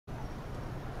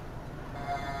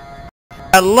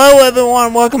Hello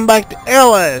everyone, welcome back to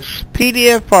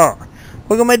LSPDFR.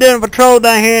 We're going to be doing a patrol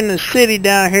down here in the city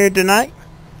down here tonight.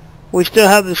 We still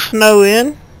have the snow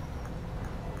in.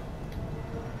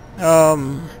 So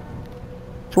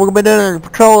we're going to be doing a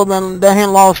patrol down here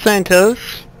in Los Santos.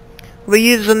 We'll be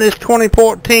using this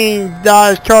 2014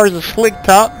 Dodge Charger Slick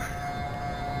Top.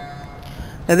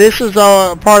 Now this is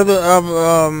part of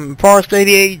the Forest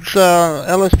 88's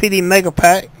LSPD Mega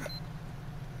Pack.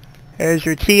 There's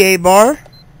your TA bar.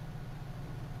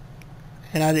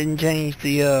 And I didn't change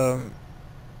the,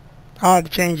 I had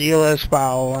to change the LS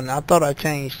file, and I thought I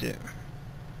changed it.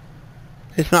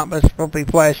 It's not supposed to be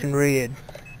flashing red.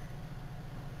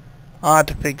 I'll have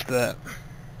to fix that.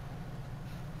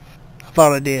 I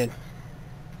thought I did.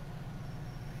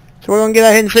 So we're going to get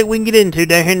out here and see what we can get into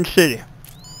down here in the city.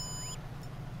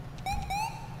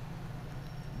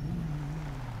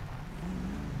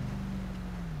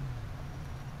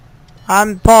 I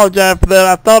apologize for that.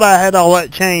 I thought I had all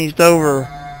that changed over.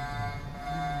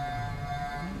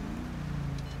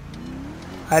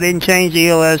 I didn't change the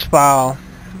LS file.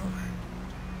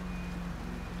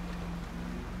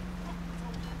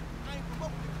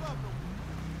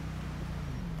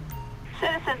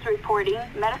 Citizens reporting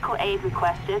medical aid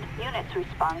requested. Units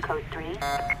respond code 3.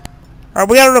 Alright,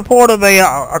 we got a report of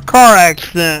a car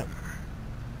accident.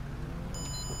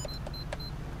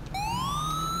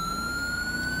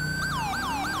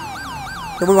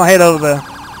 So we're going to head over there.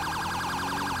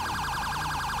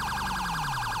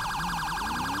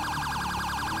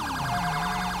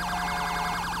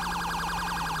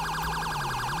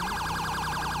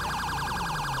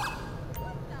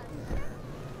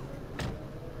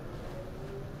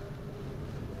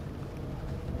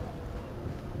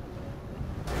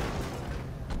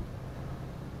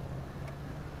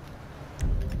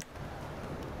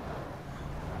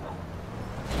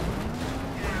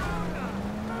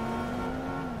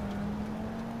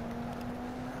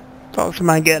 Thought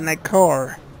somebody got in that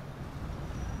car.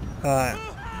 Alright.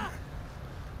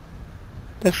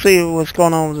 Let's see what's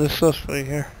going on with this suspect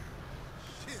here.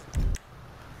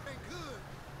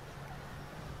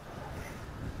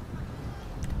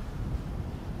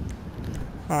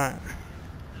 Alright.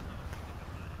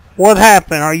 What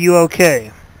happened? Are you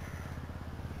okay?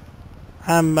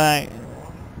 I'm back.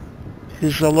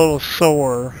 He's a little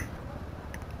sore.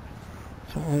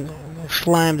 Someone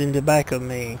slammed in the back of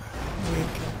me.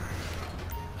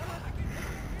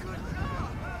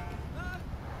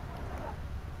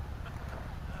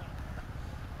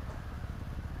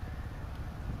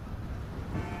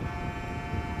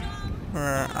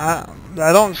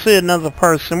 I don't see another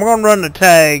person. We're gonna run the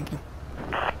tag.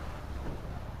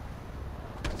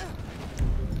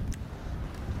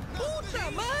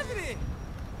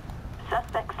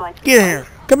 Suspects like Get here.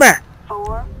 Come here.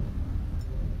 4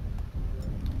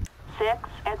 6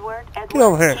 Edward Get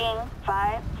over here. King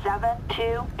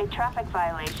 572 a traffic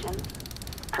violation.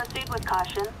 Proceed with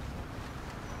caution.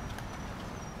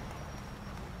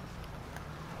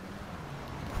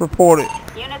 Report it.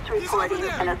 Units reporting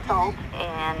an assault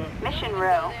in Mission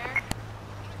Row.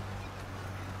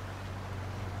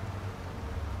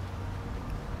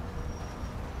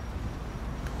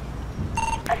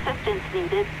 Assistance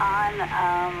needed on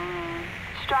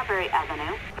Strawberry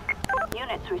Avenue.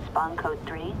 Units respond code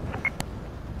 3. Dispatch,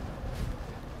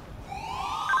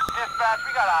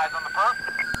 we got eyes on the perp.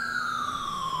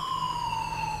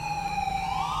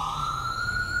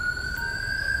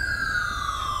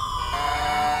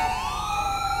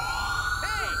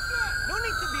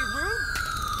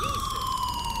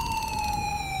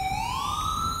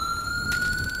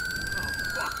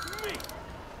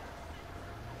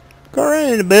 Go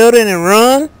around in the building and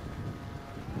run.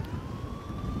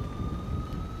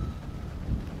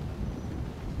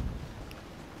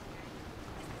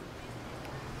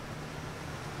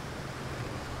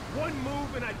 One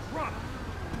move and I drop.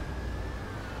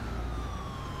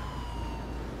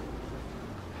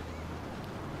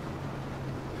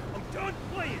 I'm done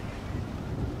playing.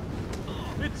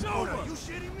 It's over. Are you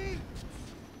shitting me?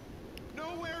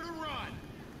 Nowhere to run.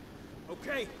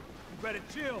 Okay, you better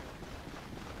chill.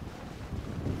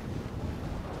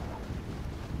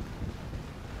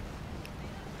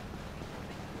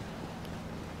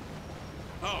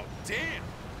 Oh, damn.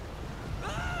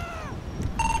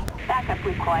 Backup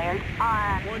required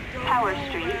on Power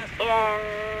Street in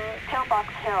Pillbox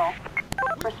Hill.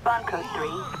 Respond code 3.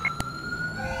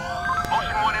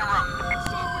 Motion 1 en route.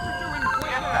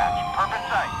 Dispatch, perp in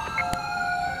sight.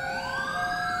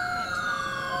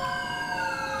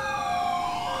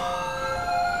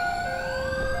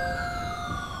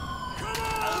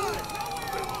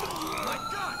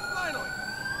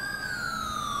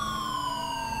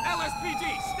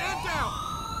 LSPD, stand down!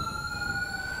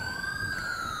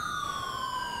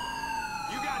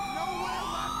 You got nowhere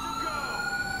left to go!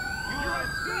 You're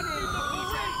infecting the police!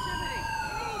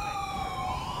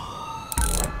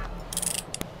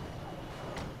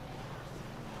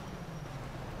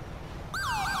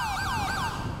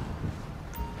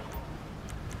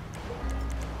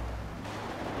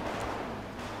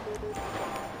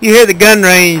 You hear the gun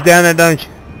range down there, don't you?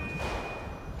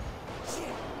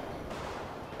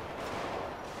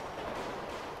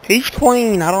 He's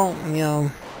clean. I don't, you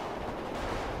know.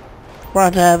 We'll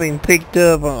have to have him picked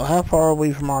up. How far are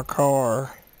we from our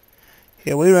car?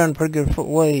 Yeah, we run pretty good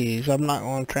ways. I'm not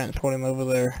going to transport him over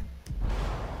there.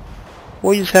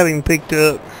 We'll just have him picked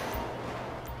up.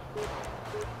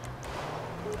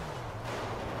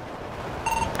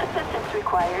 Assistance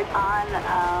required on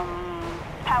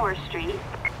Power Street.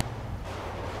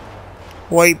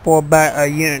 Wait for a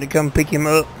unit to come pick him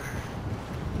up.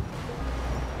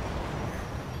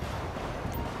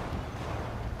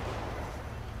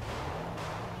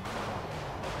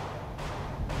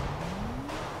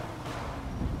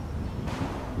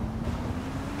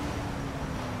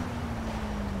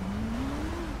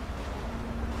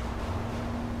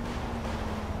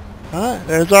 Alright,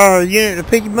 there's our unit to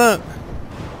pick him up.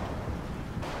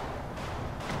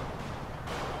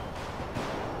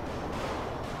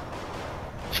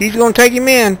 She's gonna take him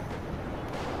in.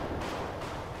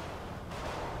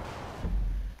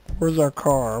 Where's our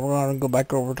car? We're gonna go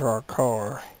back over to our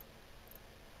car.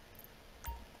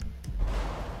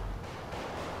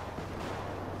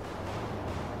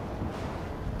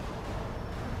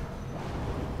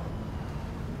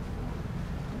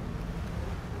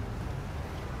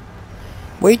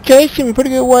 We chased him pretty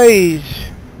good ways.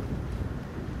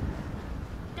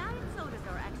 Diet sodas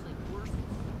are actually worse.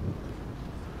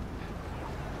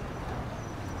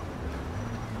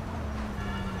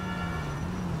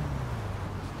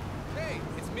 Hey,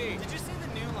 it's me. Did you see the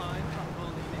new line from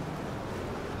Believing?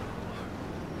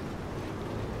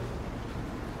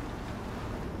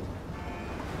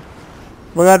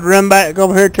 We got to run back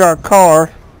over here to our car.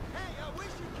 Hey, I wish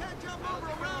you'd catch up over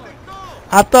around and go!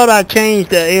 I thought I changed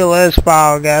the LS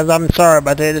file, guys. I'm sorry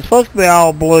about that. It's supposed to be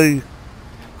all blue.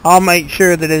 I'll make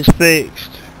sure that it's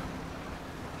fixed. The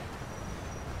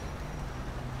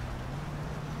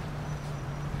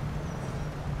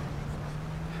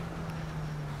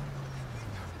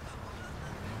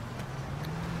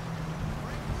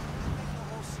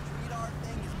whole street art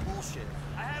thing is bullshit.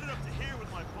 I had it up to here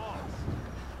with my boss.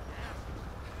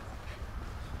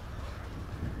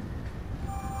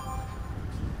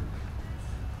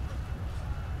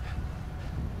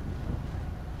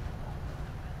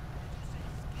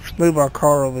 Let's move our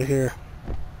car over here.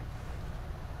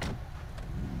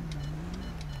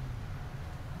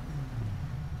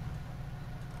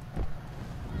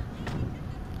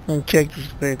 And check this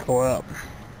vehicle out.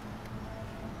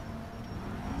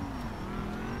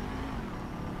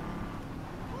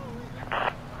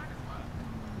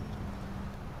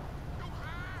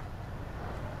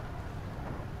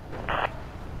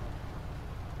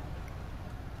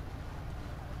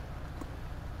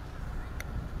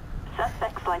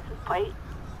 Suspect's license plate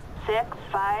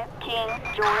 6-5 King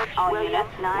George all units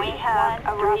 9. We have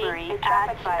a robbery, a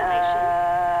traffic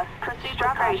violation. Proceed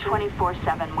strawberry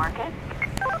 24/7 market.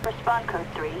 Respond code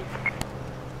 3.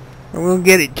 We're gonna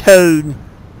get it towed.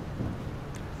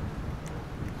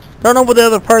 Don't know where the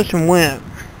other person went.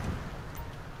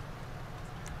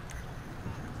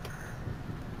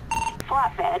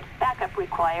 Flatbed backup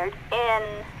required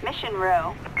in Mission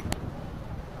Row.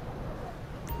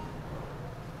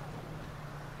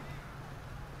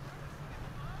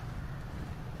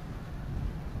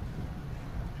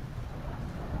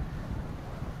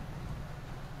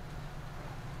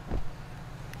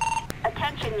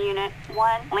 Attention Unit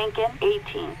 1, Lincoln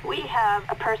 18. We have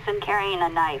a person carrying a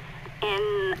knife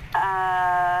in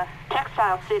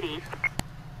Textile City.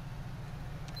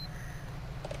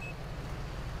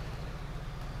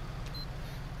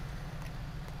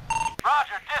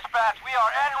 Roger, dispatch, we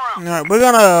are en route. Alright, we're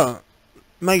gonna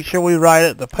make sure we write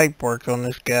up the paperwork on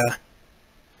this guy.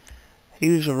 He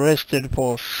was arrested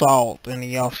for assault and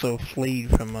he also fled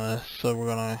from us, so we're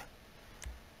gonna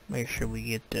make sure we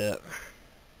get that.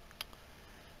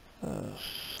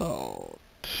 Assault.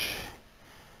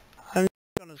 I'm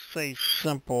gonna say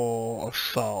simple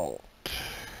assault.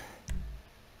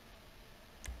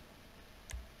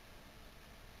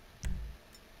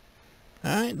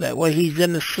 Alright, that way he's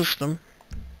in the system.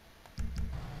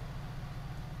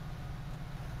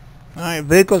 Alright,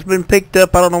 vehicle's been picked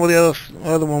up. I don't know where the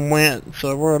other one went,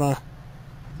 so we're gonna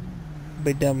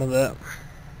be done with that.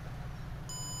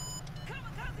 Come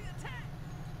on, the attack!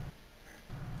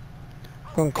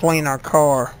 Gonna clean our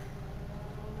car.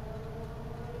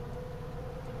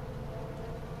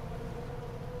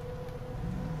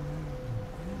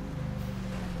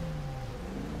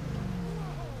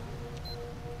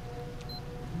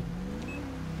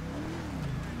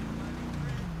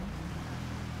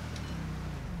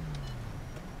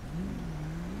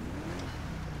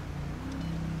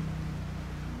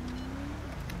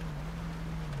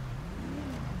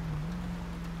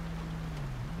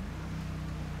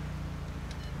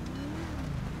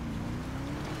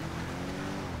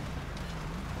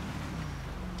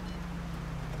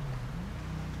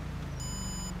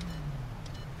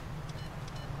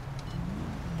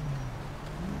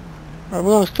 Alright,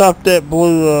 we're gonna stop that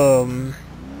blue,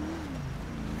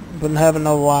 wouldn't have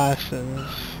no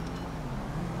license.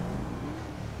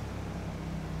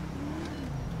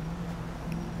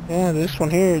 Yeah, this one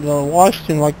here, the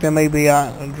Washington, like they may be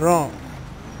out drunk.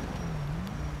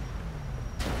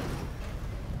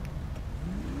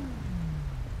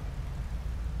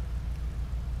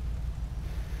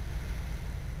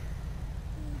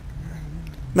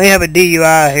 May have a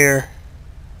DUI here.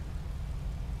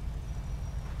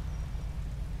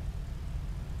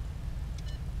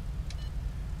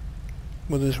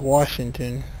 With this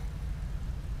Washington.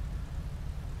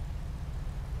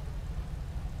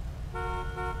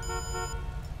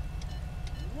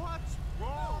 What's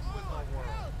wrong with the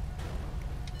world?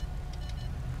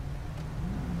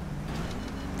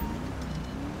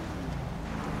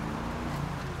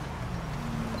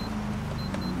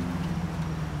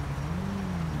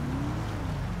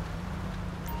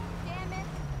 Damn it.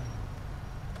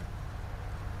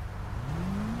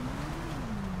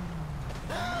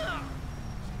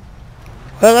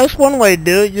 Well, that's one way to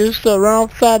do it. Just run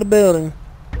outside the building.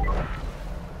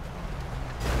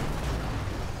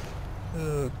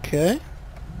 Okay.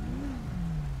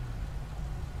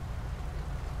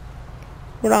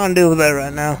 We're not gonna deal with that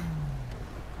right now.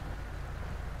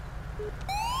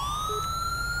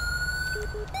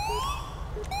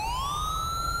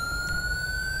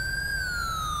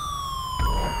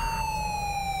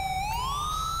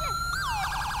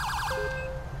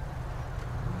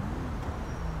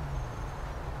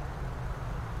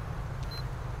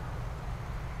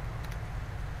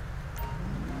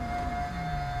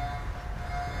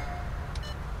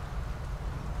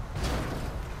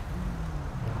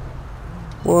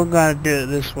 We're gonna do it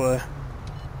this way.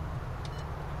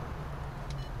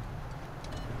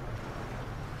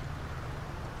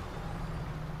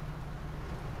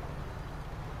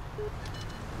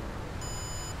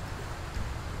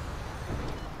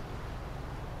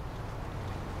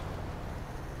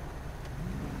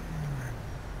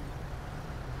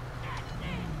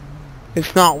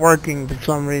 It's not working for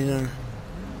some reason.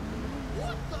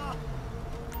 What the?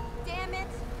 Damn it.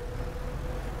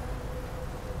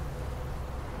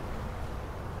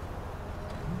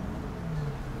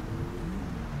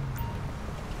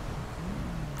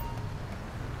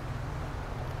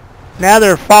 Now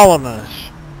they're following us.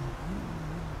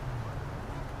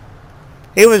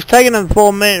 It was taking them for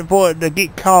a minute for it to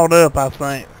get caught up, I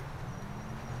think.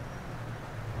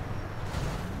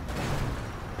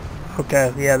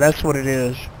 Okay, yeah, that's what it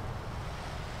is.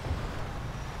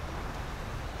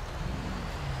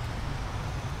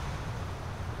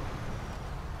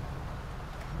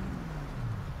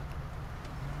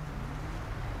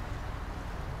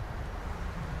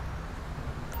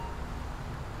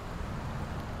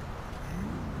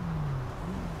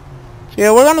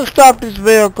 Yeah, we're gonna stop this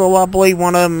vehicle. I believe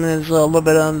one of them is a little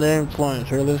bit under influence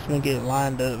here. Let's get it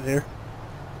lined up here.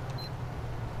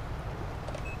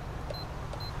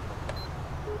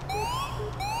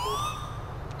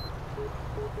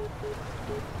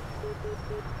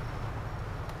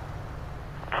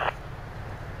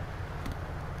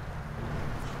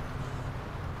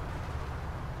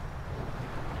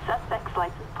 Suspect's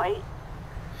license plate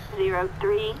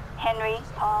 03 Henry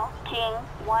Paul King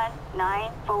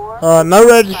 194. No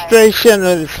registration,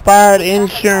 expired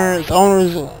insurance,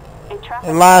 owner's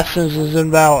license is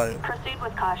invalid. Proceed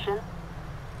with caution.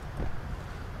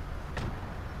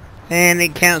 And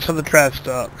it canceled the traffic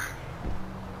stop.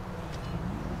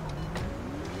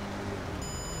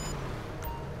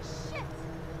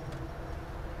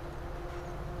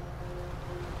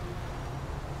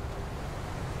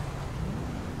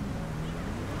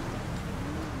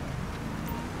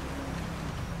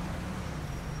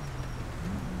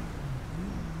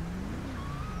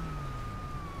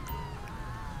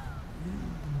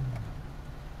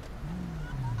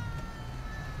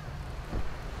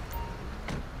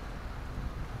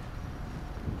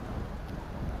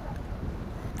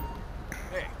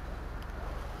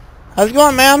 How's it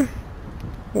going, ma'am?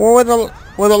 We're with the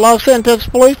With the Los Santos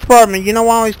Police Department. You know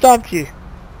why we stopped you?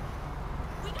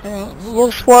 A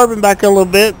little swerving back a little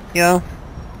bit, you know.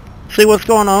 See what's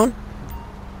going on.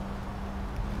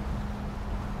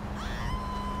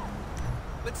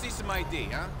 Let's see some ID,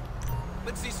 huh?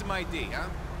 Let's see some ID, huh?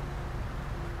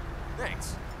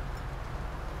 Thanks.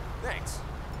 Thanks.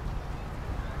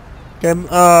 Okay,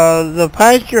 the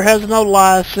passenger has no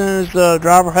license. The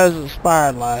driver has an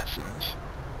expired license.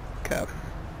 Okay.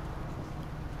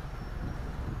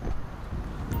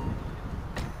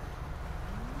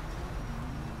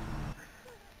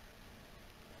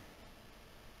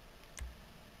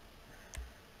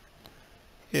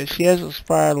 Yeah, she has an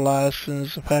expired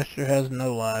license. The passenger has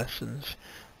no license.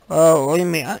 What do you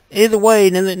mean? Either way,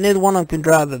 neither one of them can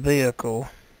drive the vehicle.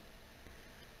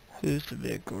 Who's the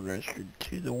vehicle registered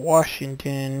to? The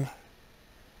Washington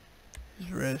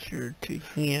is registered to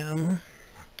him.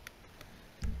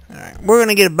 Alright, we're going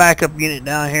to get a backup unit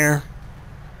down here.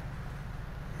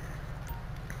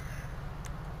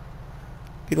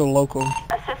 Get a local.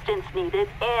 Assistance needed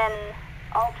in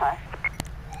Alta.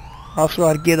 Also,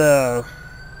 I'd get a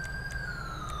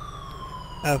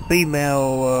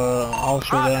female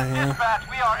officer down here. Dispatch,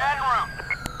 we are en route.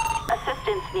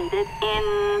 Assistance needed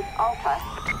in Alta.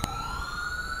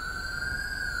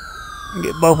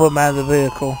 Get both of them out of the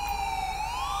vehicle.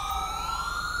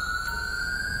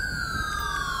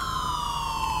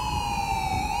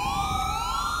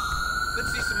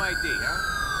 Let's see some ID, huh?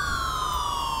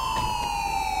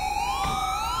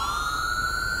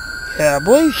 Yeah, I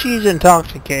believe she's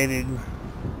intoxicated.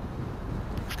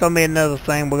 It's gonna be another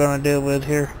thing we're gonna deal with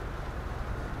here.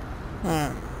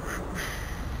 Alright.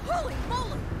 Holy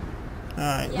moly!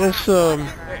 Alright, let's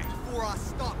Hey, before I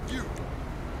stop you.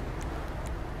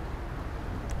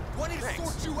 Do I need to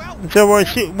sort you out? so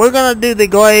we're gonna do the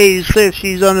glaze, see if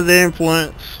she's under the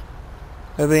influence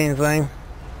of anything.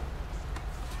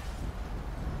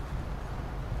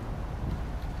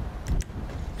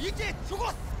 이제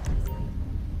죽었어.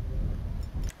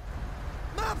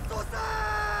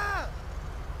 맙소사!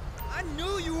 I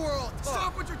knew you were all tough.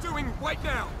 Stop what you're doing right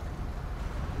now.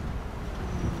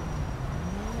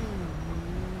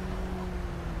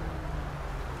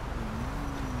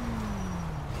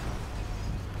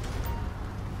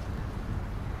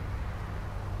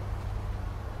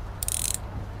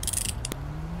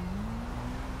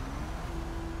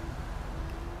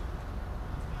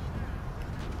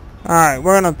 Alright,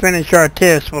 we're gonna finish our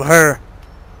test with her.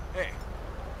 Hey.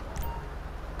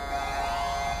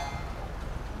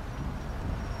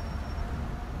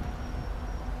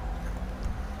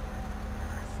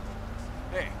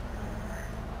 Hey.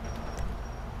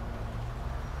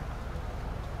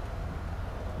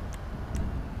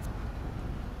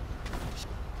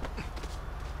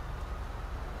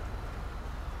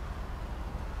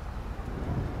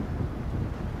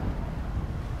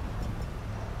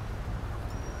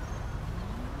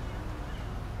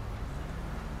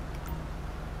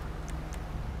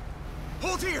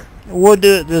 Hold here. We'll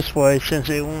do it this way since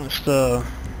it wants to.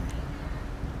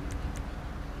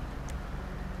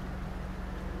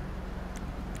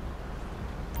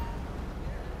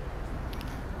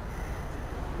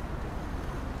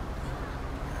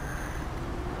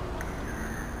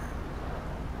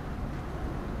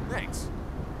 Thanks.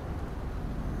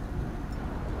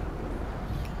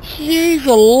 She's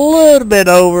a little bit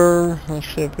over. Let's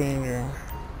see if we can do.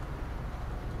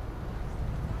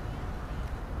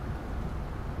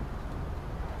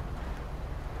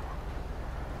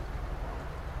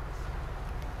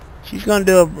 She's gonna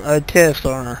do a test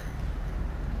on her.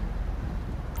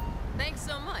 Thanks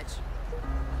so much.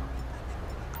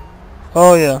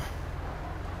 Oh yeah.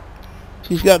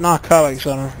 She's got narcotics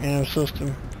on her in her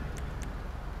system.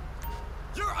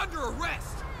 You're under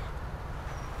arrest.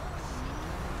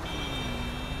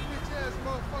 Bitch ass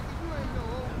motherfucker, you ain't no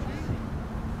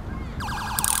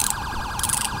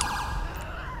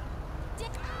What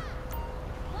a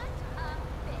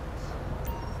bitch.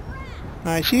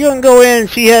 Alright, she's gonna go in.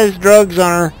 She has drugs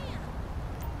on her.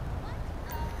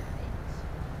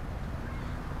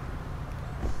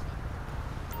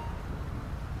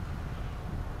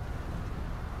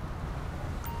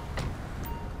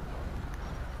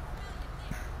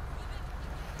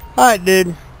 Alright,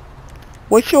 dude.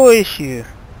 What's your issue?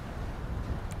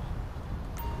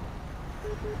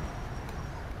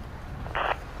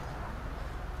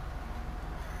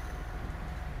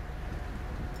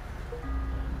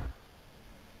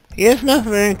 He has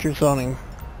nothing of interest on him.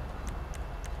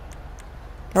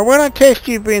 Now, we're not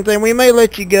testing you for anything. We may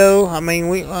let you go. I mean,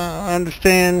 we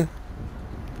understand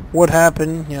what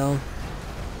happened, you know.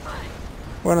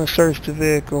 We're gonna search the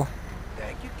vehicle.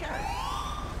 Thank you, guys.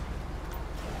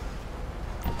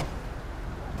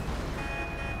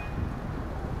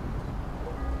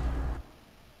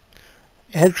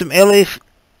 had some LS,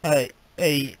 a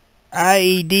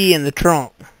IED in the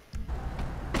trunk.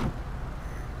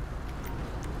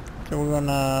 So we're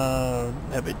gonna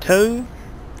have it towed.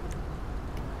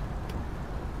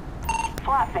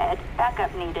 Flatbed,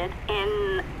 backup needed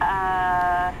in,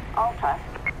 Alta.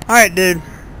 Alright, dude.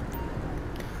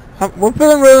 We're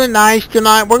feeling really nice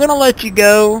tonight. We're gonna let you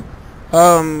go.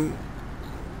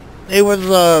 It was,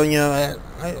 you know,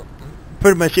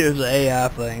 pretty much it was an AI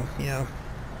thing, you know.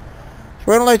 So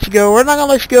we're gonna let you go. We're not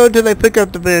gonna let you go until they pick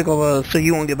up the vehicle, so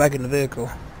you won't get back in the vehicle.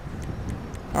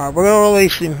 Alright, we're gonna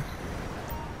release him.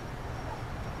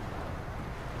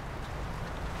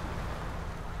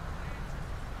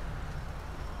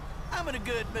 I'm in a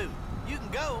good mood. You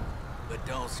can go, but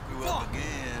don't screw up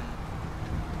again.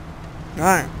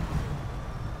 Alright.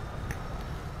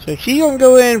 So she's gonna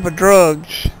go in for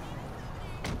drugs.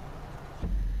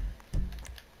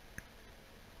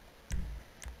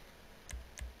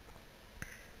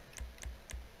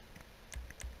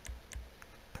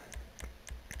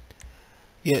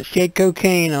 Yeah, she had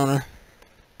cocaine on her.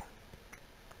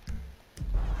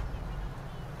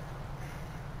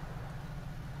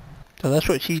 So that's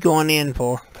what she's going in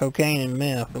for. Cocaine and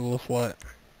meth, it looks like.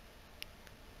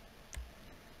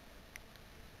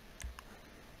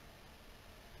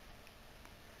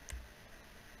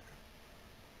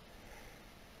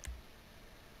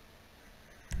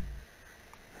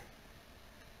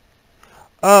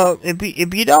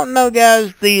 If you don't know,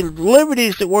 guys, the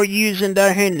liberties that we're using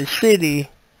down here in the city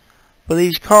for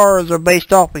these cars are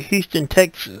based off of Houston,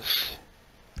 Texas.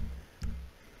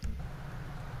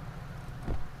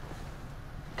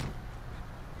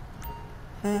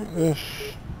 Let's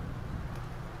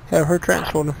have her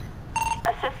transport him.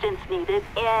 Assistance needed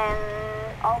in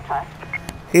Alta.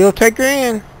 He'll take her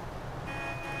in.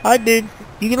 I did.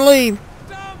 You can leave.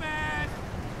 Dumbass!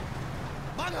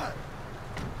 Mother!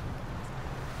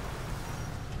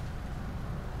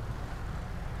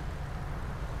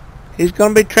 He's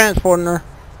gonna be transporting her.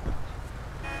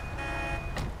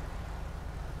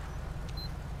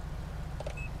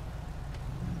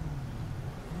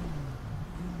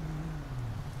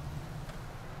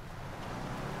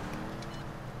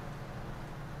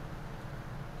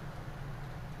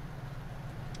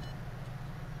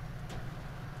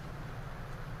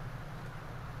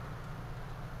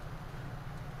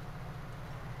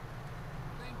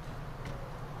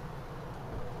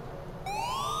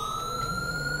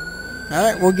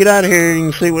 Alright, we'll get out of here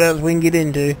and see what else we can get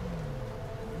into.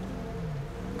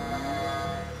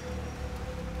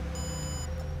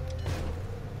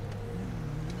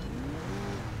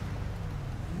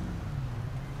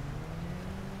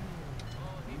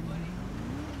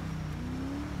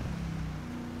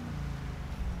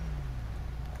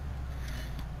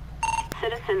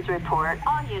 Citizens report.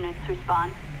 All units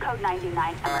respond. Code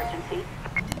 99 emergency.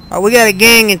 Oh, we got a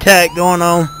gang attack going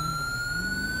on.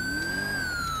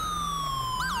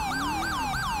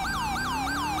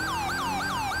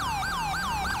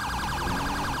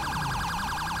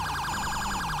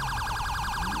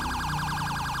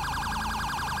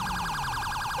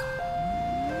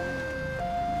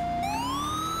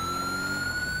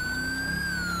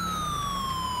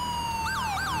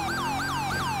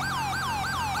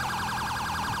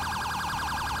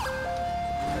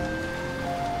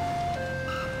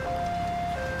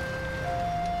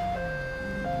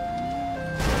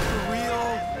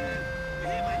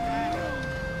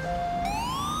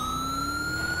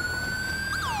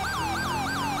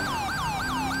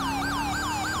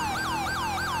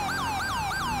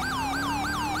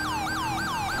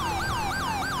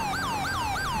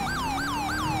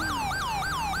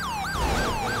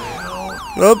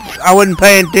 Oops, I wasn't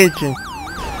paying attention.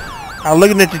 I was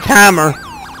looking at the timer.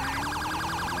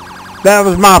 That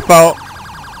was my fault.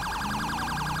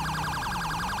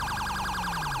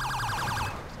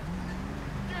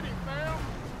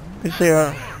 Let's see.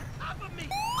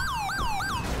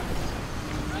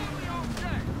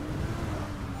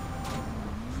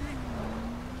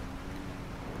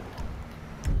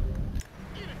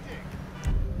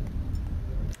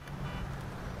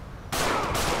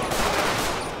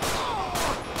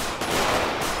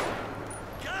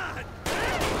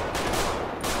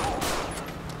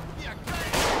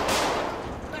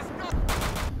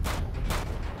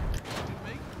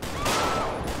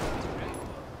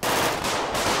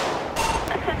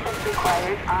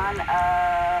 On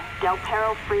Del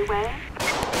Perro Freeway.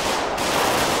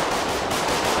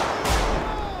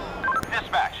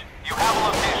 Dispatch, you have a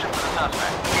location for the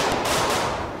suspect.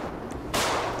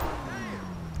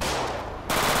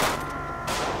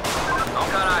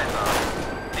 Don't got eyes on him.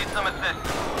 Need some assistance.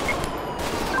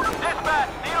 Dispatch,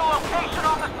 need a location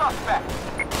on the suspect.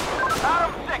 Got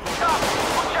him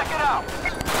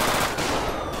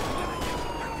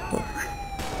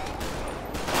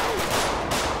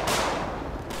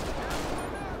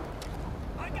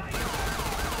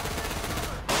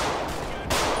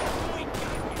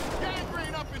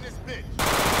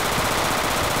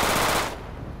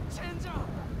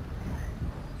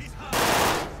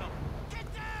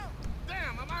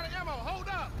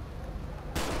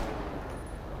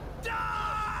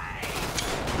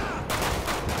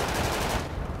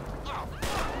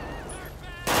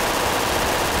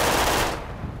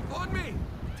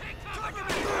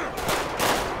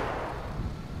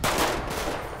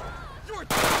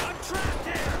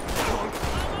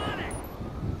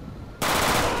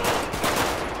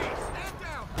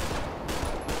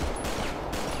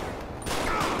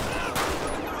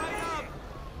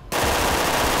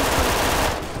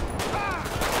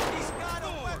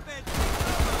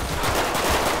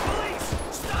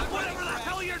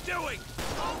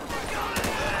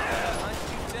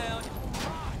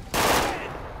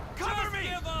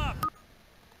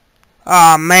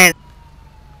Aw, man.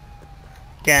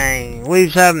 Dang,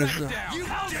 we's having some,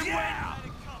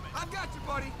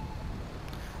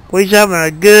 we's having a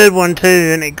good one too,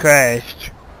 and it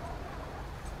crashed.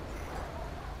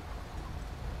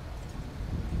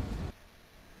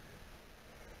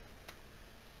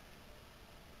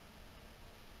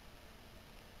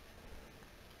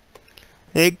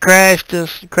 It crashed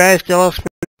us, crashed LSPDFR.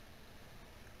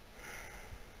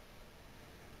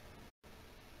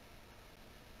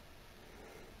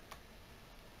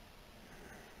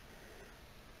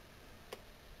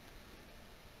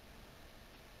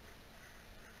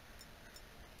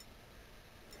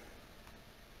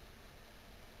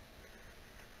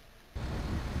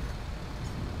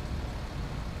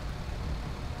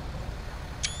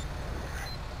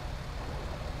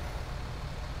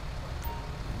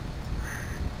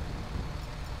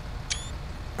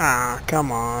 Ah,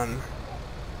 come on.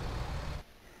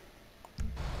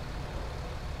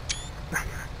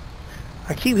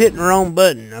 I keep hitting the wrong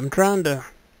button. I'm trying to...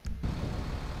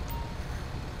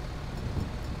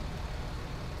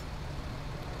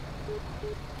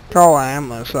 Call an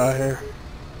ambulance out here.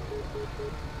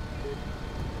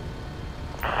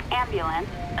 Ambulance.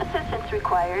 Assistance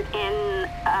required in,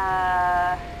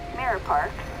 Mirror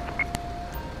Park.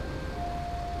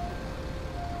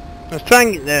 I was trying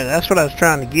to get there. That's what I was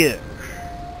trying to get.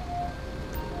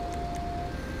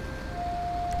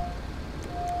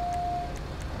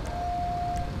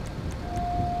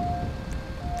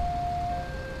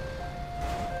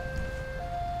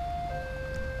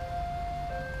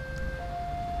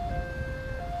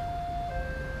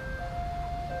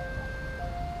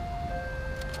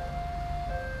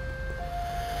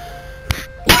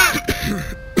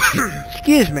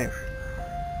 Excuse me.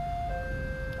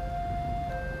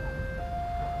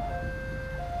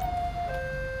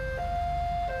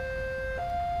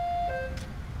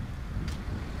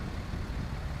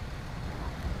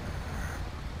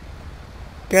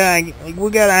 Okay,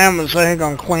 we got an ambulance out here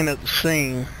gonna clean up the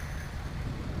scene.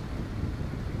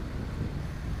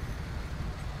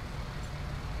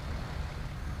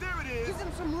 There it is. Give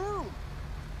him some room.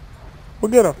 We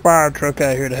got a fire truck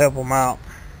out here to help them out.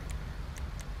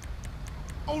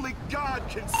 Only God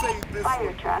can save this Fire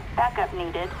one. truck. Backup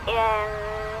needed in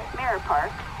Mirror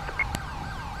Park.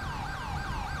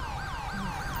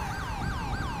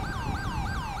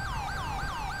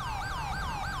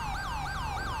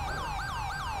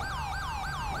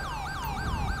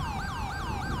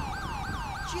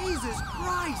 Jesus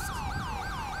Christ!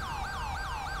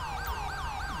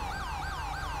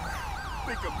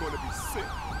 Think I'm gonna be sick.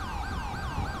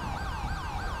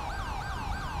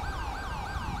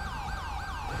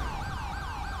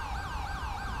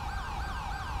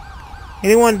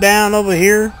 Anyone down over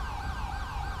here?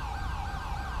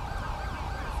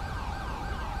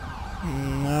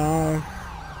 No.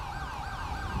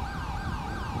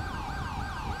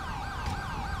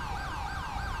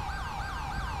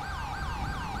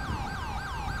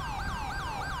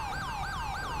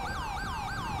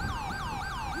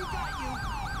 We got you.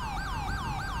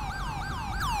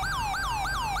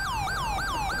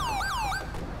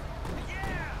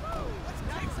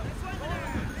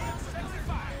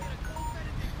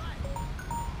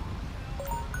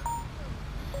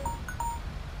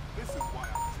 This is why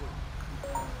I drink.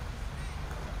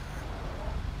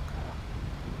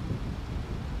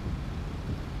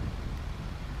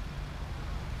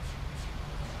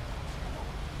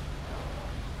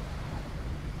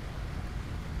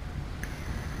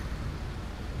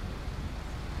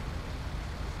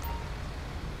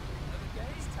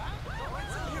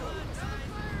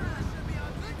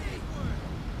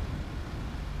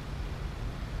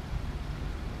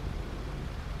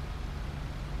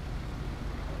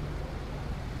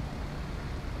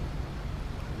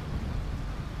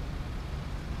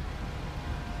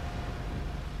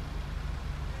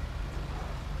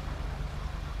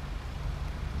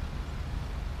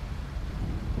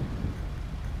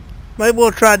 Maybe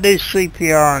we'll try to do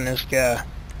CPR on this guy.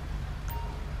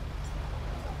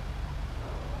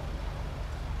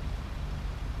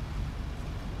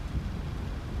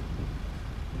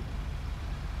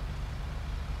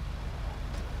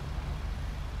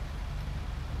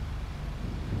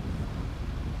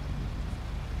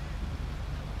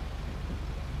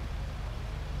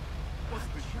 What's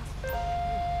the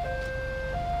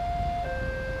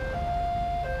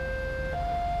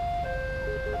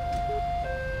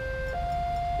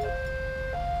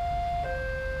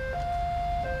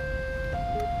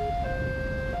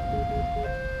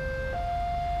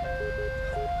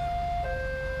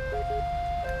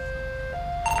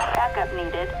Backup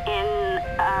needed in,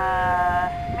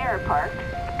 Mirror Park.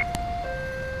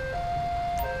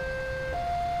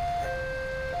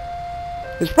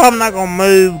 It's probably not going to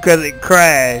move because it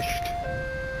crashed.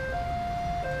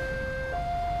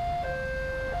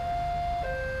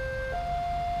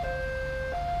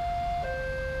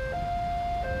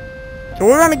 So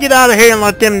we're going to get out of here and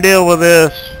let them deal with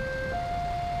this.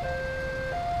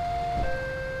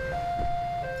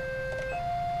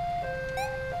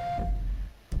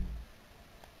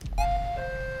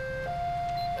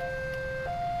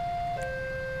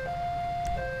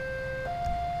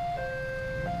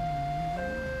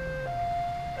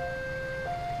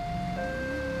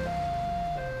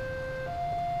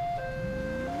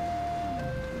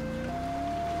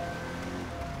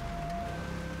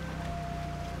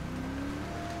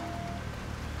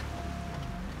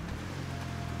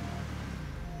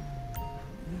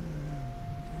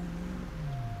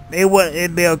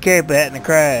 It'd be okay if it hadn't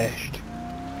crashed.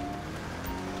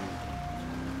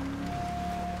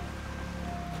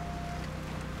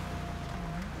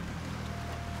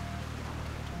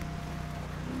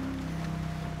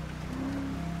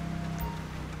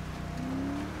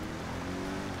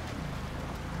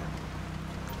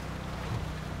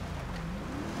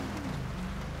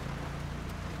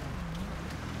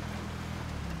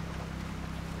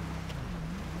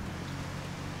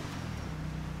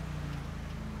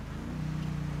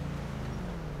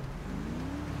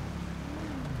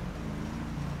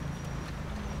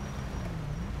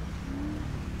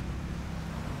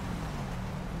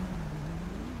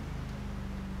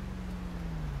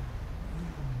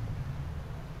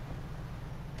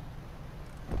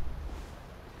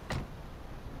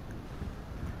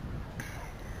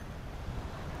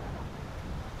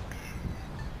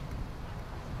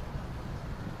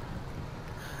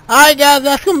 Alright guys,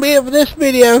 that's going to be it for this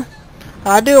video.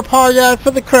 I do apologize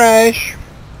for the crash.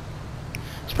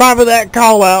 It's probably that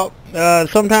call out.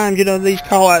 Sometimes, you know, these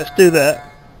call outs do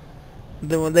that.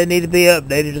 They need to be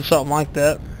updated or something like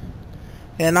that.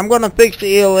 And I'm going to fix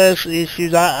the ELS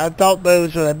issues. I thought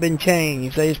those had been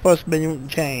changed. They're supposed to have been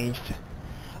changed.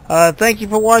 Thank you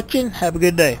for watching. Have a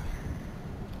good day.